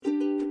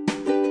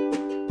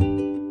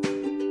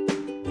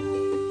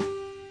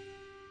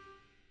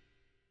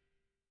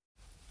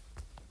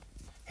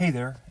Hey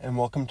there, and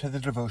welcome to the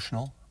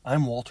Devotional.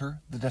 I'm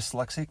Walter, the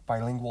dyslexic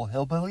bilingual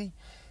hillbilly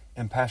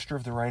and pastor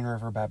of the Rhine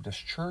River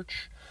Baptist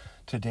Church.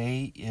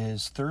 Today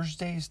is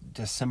Thursday,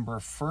 December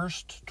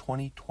 1st,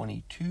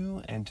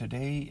 2022, and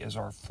today is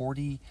our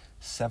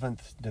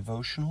 47th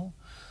devotional.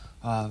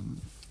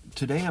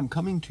 Today I'm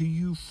coming to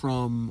you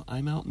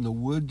I'm out in the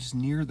woods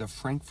near the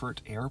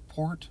Frankfurt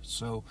airport,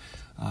 so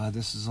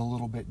this is a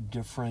little bit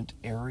different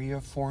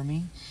area for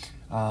me.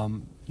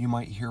 You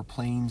might hear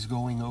planes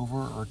going over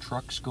or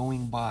trucks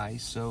going by,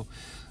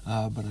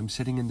 but I'm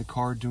sitting in the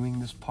car doing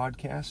this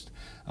podcast.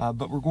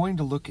 But we're going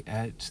to look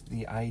at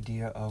the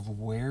idea of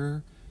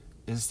where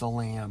is the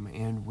Lamb.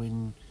 And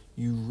when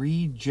you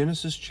read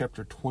Genesis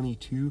chapter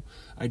 22,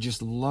 I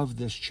just love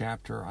this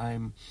chapter.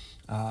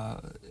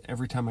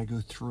 Every time I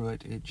go through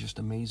it, it just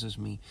amazes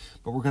me.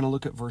 But we're going to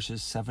look at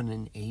verses 7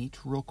 and 8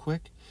 real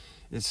quick.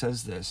 It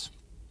says this: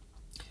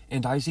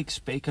 "And Isaac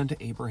spake unto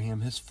Abraham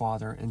his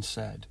father, and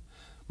said,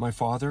 My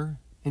father?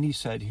 And he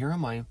said, Here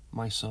am I,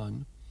 my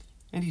son.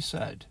 And he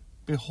said,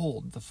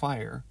 Behold the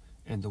fire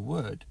and the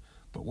wood,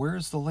 but where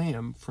is the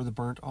lamb for the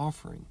burnt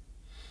offering?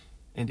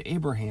 And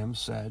Abraham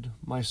said,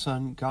 My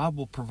son, God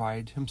will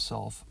provide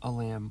himself a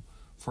lamb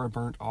for a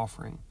burnt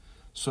offering.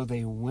 So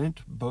they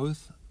went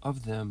both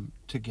of them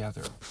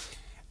together."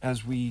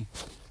 As we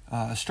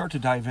start to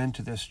dive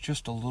into this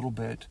just a little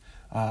bit,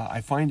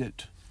 I find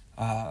it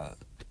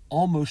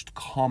almost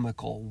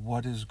comical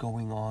what is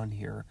going on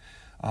here.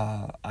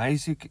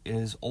 Isaac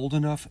is old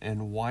enough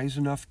and wise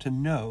enough to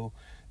know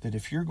that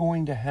if you're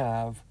going to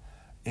have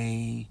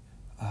a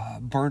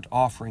burnt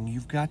offering,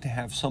 you've got to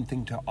have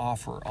something to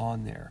offer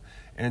on there.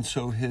 And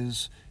so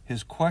his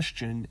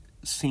question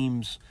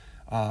seems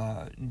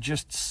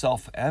just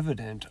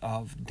self-evident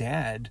of,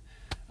 Dad,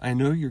 I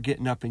know you're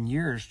getting up in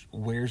years.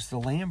 Where's the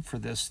lamb for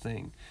this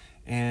thing?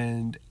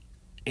 And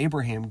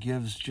Abraham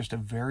gives just a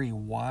very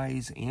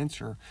wise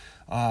answer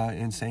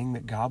in saying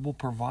that God will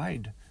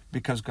provide,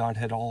 because God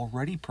had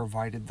already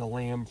provided the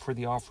lamb for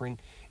the offering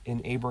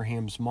in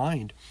Abraham's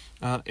mind.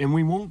 And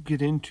we won't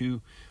get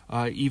into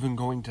even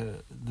going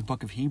to the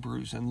book of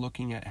Hebrews and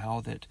looking at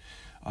how that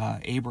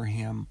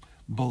Abraham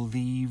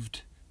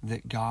believed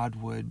that God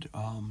would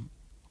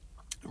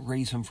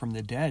raise him from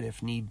the dead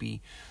if need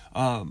be.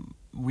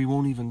 We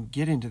won't even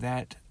get into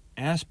that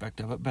aspect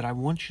of it, but I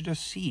want you to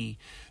see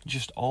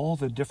just all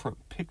the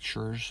different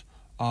pictures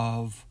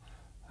of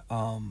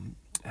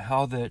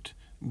how that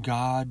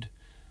God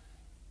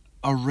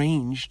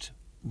arranged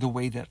the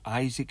way that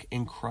Isaac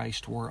and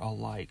Christ were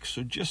alike.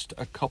 So just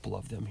a couple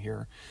of them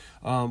here.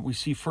 We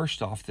see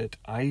first off that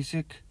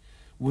Isaac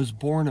was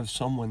born of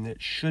someone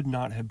that should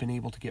not have been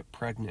able to get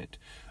pregnant.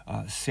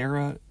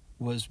 Sarah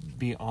was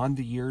beyond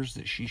the years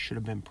that she should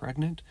have been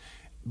pregnant,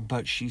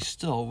 but she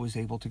still was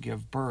able to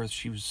give birth.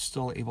 She was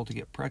still able to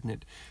get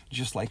pregnant,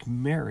 just like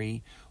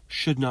Mary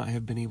should not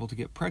have been able to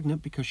get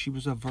pregnant because she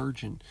was a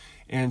virgin.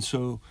 And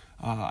so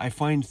I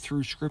find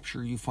through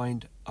Scripture, you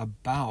find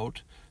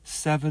about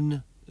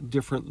 7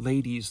 different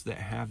ladies that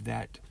have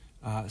that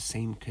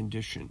same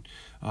condition.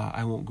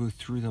 I won't go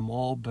through them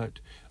all, but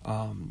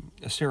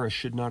Sarah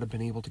should not have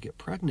been able to get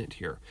pregnant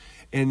here.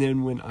 And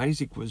then when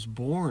Isaac was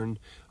born,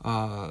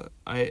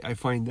 I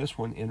find this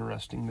one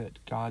interesting, that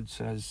God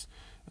says,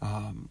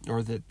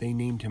 or that they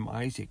named him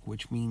Isaac,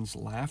 which means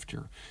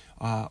laughter,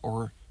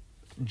 or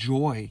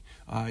joy.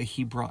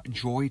 He brought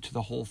joy to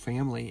the whole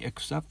family,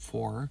 except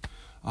for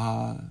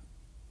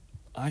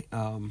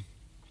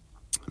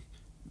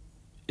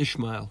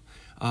Ishmael,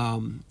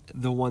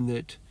 the one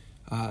that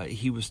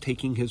he was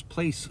taking his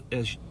place,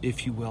 as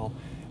if you will.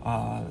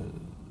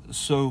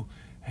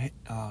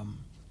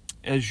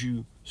 As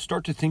you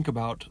start to think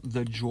about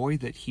the joy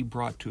that he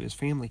brought to his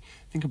family,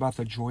 think about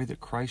the joy that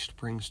Christ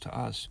brings to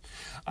us.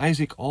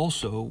 Isaac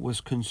also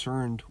was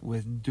concerned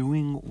with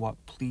doing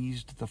what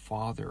pleased the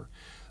Father.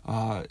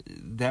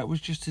 That was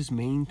just his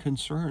main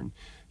concern.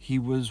 He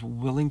was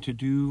willing to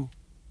do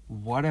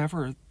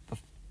whatever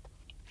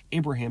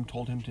Abraham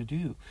told him to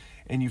do.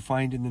 And you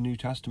find in the New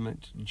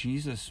Testament,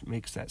 Jesus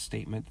makes that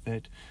statement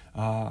that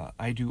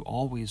I do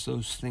always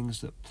those things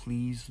that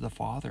please the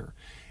Father.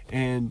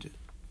 And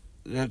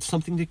that's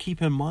something to keep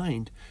in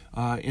mind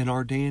in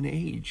our day and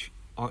age.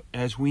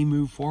 As we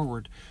move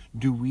forward,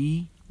 do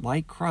we,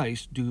 like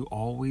Christ, do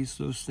always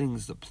those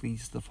things that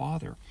please the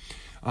Father?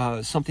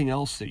 Something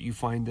else that you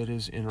find that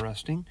is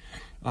interesting,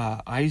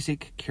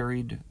 Isaac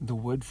carried the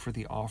wood for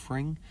the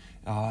offering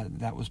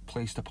that was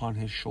placed upon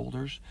his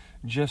shoulders,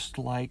 just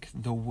like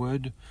the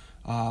wood,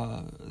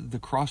 the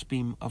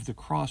crossbeam of the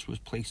cross was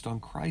placed on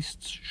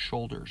Christ's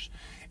shoulders.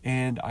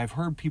 And I've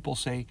heard people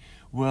say,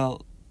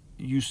 well,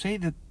 you say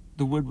that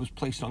the wood was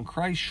placed on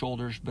Christ's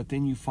shoulders, but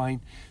then you find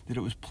that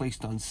it was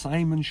placed on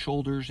Simon's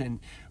shoulders, and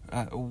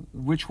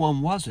which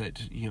one was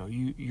it?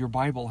 Your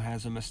Bible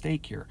has a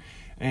mistake here.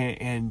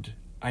 And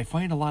I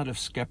find a lot of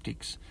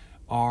skeptics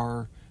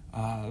are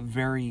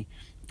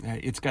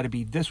it's got to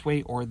be this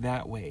way or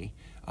that way.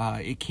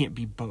 It can't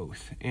be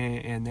both.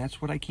 And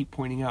that's what I keep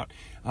pointing out.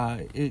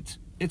 It's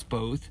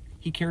both.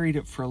 he carried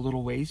it for a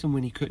little ways, and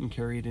when he couldn't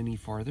carry it any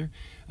farther,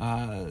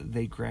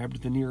 they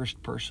grabbed the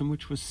nearest person,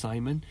 which was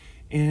Simon,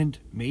 and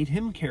made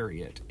him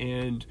carry it.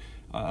 And,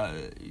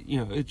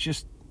 it's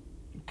just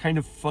kind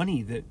of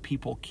funny that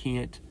people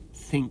can't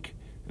think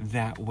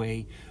that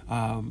way.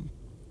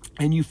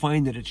 And you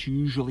find that it's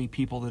usually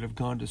people that have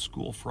gone to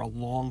school for a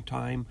long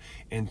time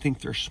and think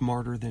they're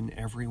smarter than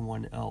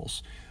everyone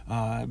else.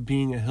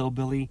 Being a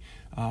hillbilly,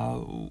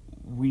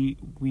 we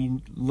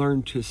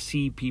learned to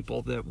see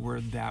people that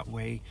were that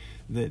way,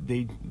 that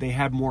they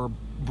had more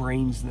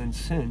brains than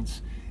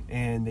sense,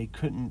 and they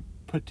couldn't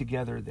put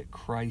together that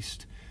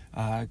Christ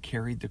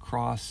carried the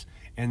cross,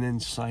 and then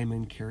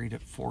Simon carried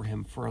it for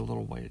him for a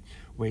little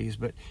ways.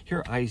 But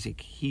here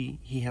Isaac, he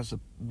has a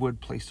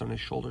wood placed on his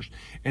shoulders,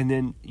 and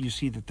then you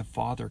see that the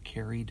father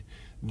carried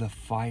the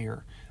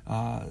fire.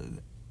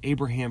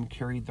 Abraham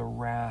carried the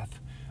wrath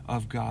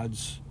of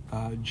God's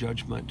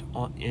judgment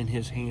in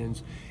his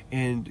hands,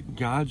 and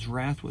God's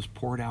wrath was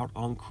poured out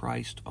on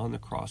Christ on the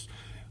cross.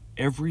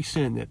 Every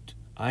sin that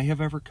I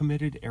have ever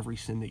committed, every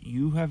sin that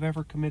you have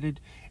ever committed,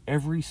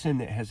 every sin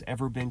that has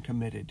ever been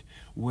committed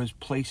was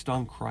placed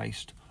on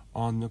Christ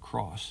on the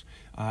cross.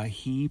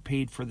 He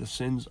paid for the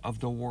sins of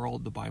the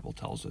world, the Bible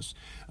tells us,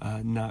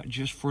 not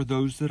just for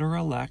those that are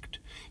elect.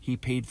 He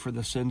paid for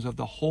the sins of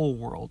the whole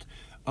world.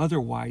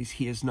 Otherwise,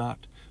 he is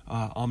not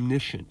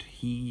omniscient.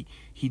 He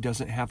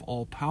doesn't have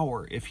all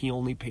power if he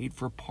only paid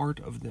for part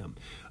of them.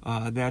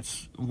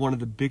 That's one of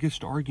the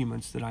biggest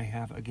arguments that I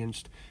have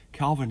against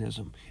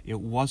Calvinism.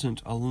 It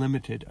wasn't a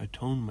limited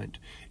atonement.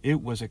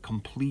 It was a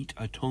complete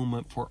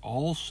atonement for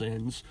all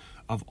sins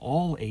of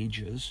all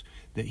ages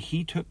that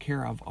he took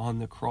care of on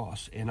the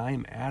cross. And I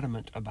am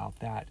adamant about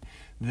that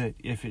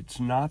if it's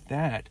not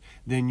that,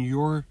 then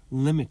you're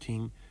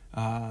limiting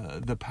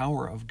the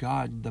power of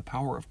God, the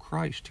power of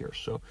Christ here.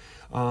 So,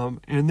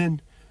 and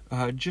then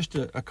just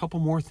a couple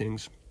more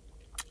things.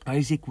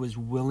 Isaac was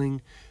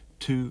willing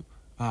to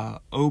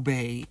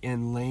obey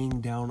in laying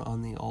down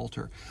on the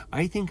altar.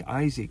 I think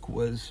Isaac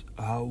was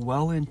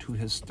well into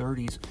his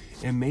 30s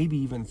and maybe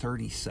even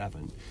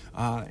 37.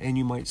 And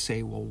you might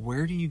say, well,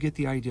 where do you get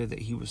the idea that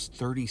he was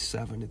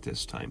 37 at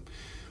this time?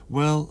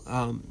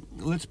 Well,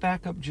 let's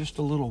back up just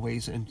a little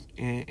ways,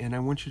 and I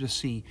want you to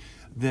see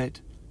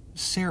that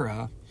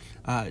Sarah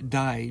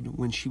died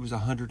when she was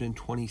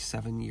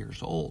 127 years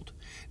old.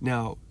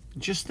 Now,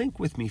 just think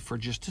with me for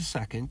just a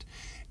second.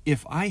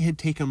 If I had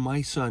taken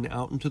my son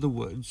out into the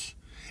woods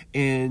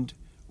and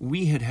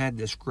we had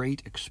this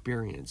great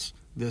experience,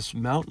 this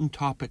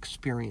mountaintop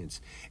experience,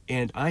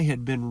 and I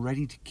had been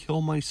ready to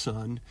kill my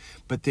son,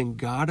 but then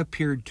God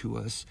appeared to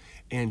us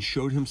and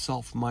showed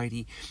himself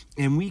mighty,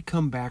 and we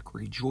come back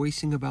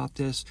rejoicing about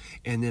this,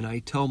 and then I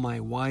tell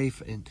my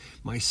wife, and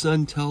my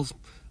son tells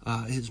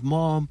his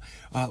mom,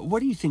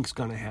 what do you think's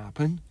going to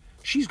happen?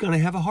 She's going to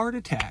have a heart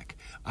attack.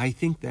 I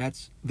think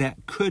that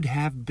could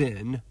have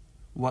been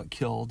what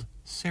killed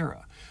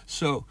Sarah.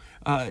 So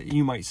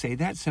you might say,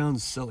 that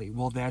sounds silly.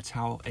 Well, that's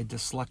how a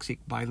dyslexic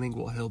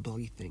bilingual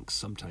hillbilly thinks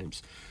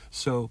sometimes.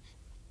 So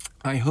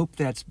I hope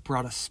that's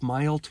brought a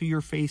smile to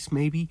your face,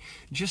 maybe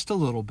just a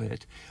little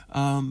bit.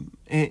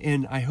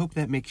 And I hope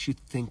that makes you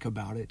think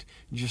about it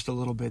just a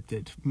little bit,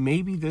 that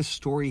maybe this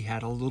story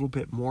had a little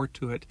bit more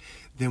to it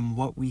than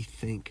what we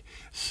think.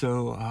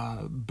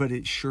 So, but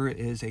it sure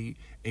is a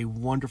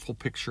wonderful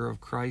picture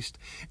of Christ.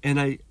 And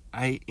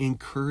I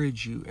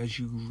encourage you, as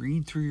you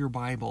read through your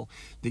Bible,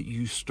 that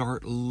you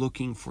start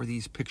looking for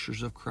these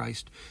pictures of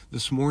Christ.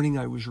 This morning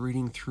I was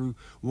reading through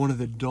one of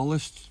the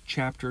dullest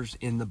chapters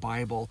in the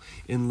Bible,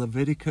 in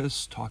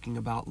Leviticus, talking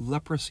about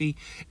leprosy,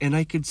 and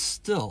I could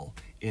still,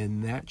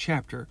 in that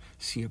chapter,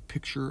 see a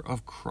picture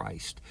of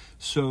Christ.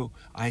 So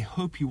I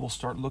hope you will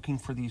start looking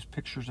for these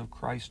pictures of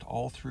Christ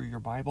all through your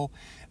Bible.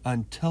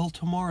 Until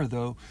tomorrow,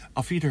 though,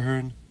 auf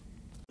Wiederhören.